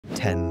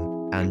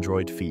10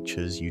 Android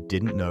features you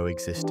didn't know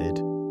existed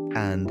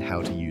and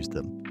how to use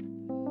them.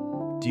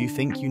 Do you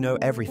think you know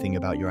everything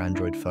about your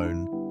Android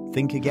phone?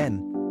 Think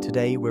again.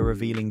 Today we're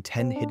revealing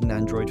 10 hidden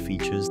Android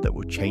features that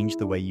will change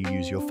the way you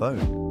use your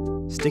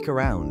phone. Stick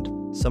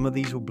around, some of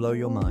these will blow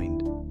your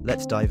mind.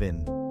 Let's dive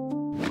in.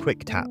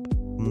 Quick tap,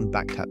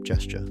 back tap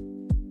gesture.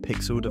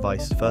 Pixel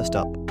device first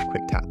up,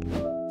 quick tap.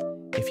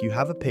 If you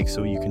have a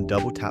Pixel, you can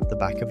double tap the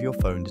back of your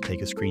phone to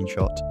take a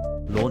screenshot,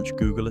 launch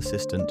Google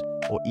Assistant,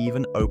 or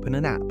even open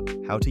an app.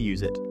 How to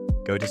use it?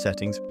 Go to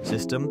Settings,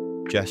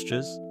 System,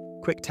 Gestures,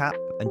 Quick Tap,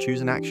 and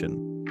choose an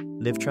action.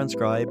 Live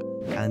Transcribe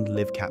and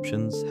Live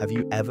Captions. Have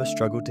you ever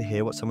struggled to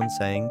hear what someone's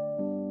saying?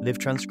 Live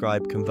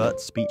Transcribe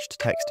converts speech to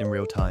text in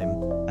real time,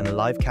 and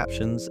Live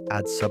Captions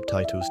adds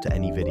subtitles to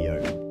any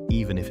video,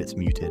 even if it's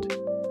muted.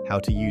 How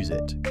to use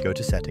it? Go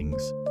to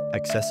Settings,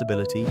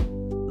 Accessibility,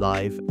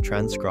 Live,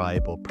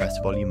 Transcribe, or press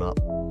volume up,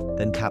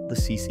 then tap the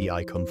CC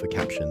icon for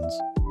captions.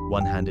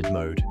 One-handed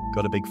mode.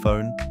 Got a big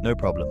phone? No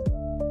problem.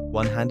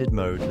 One-handed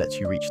mode lets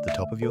you reach the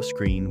top of your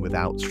screen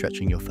without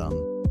stretching your thumb.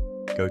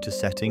 Go to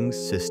Settings,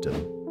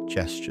 System,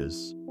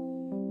 Gestures.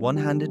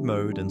 One-handed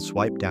mode and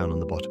swipe down on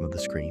the bottom of the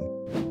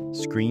screen.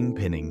 Screen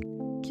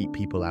pinning. Keep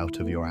people out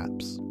of your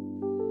apps.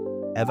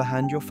 Ever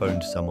hand your phone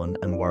to someone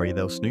and worry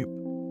they'll snoop?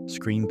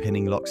 Screen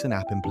pinning locks an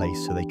app in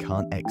place so they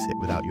can't exit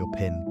without your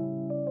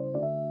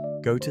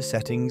PIN. Go to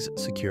Settings,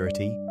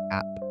 Security,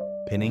 App,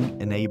 Pinning,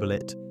 enable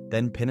it,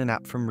 then pin an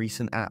app from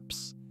recent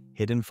apps.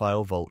 Hidden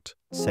file vault,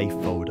 safe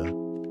folder.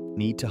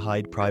 Need to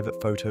hide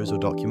private photos or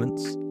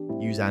documents?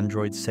 Use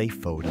Android's safe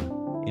folder.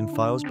 In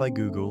Files by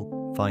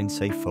Google, find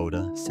safe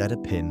folder, set a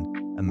pin,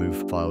 and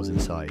move files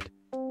inside.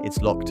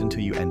 It's locked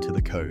until you enter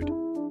the code.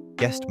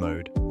 Guest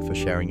mode, for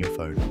sharing your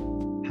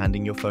phone.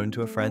 Handing your phone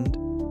to a friend?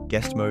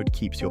 Guest mode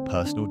keeps your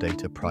personal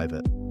data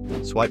private.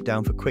 Swipe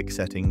down for quick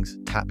settings,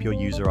 tap your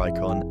user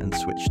icon, and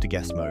switch to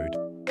guest mode.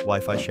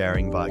 Wi-Fi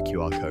sharing via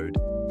QR code.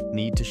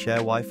 Need to share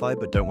Wi-Fi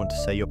but don't want to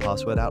say your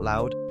password out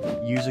loud?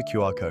 Use a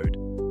QR code.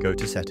 Go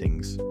to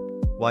Settings.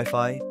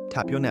 Wi-Fi,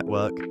 tap your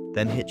network,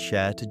 then hit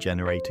Share to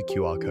generate a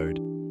QR code.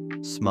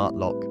 Smart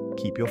Lock,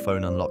 keep your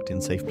phone unlocked in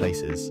safe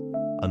places.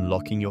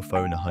 Unlocking your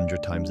phone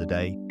 100 times a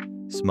day.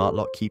 Smart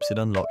Lock keeps it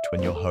unlocked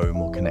when you're home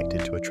or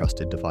connected to a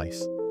trusted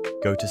device.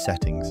 Go to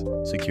Settings,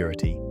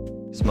 Security,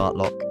 Smart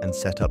Lock, and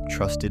set up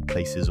trusted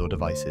places or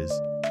devices.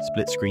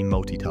 Split screen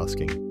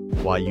multitasking.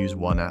 Why use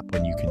one app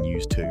when you can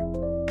use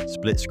two?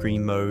 Split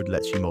screen mode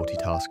lets you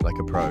multitask like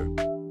a pro.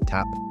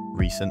 Tap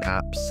Recent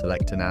Apps,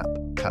 select an app,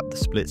 tap the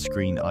split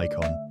screen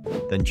icon,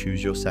 then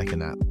choose your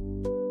second app.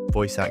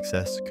 Voice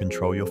access,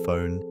 control your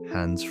phone,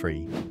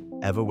 hands-free.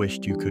 Ever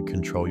wished you could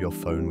control your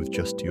phone with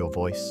just your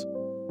voice?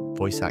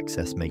 Voice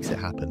access makes it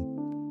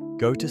happen.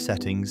 Go to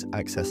Settings,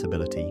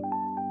 Accessibility.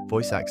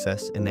 Voice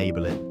access,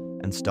 enable it,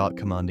 and start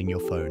commanding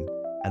your phone.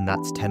 And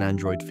that's 10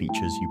 Android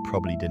features you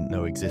probably didn't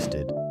know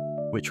existed.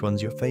 Which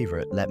one's your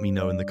favorite? Let me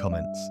know in the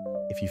comments.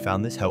 If you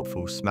found this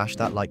helpful, smash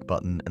that like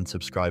button and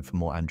subscribe for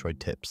more Android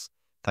tips.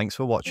 Thanks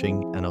for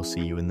watching, and I'll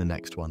see you in the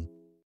next one.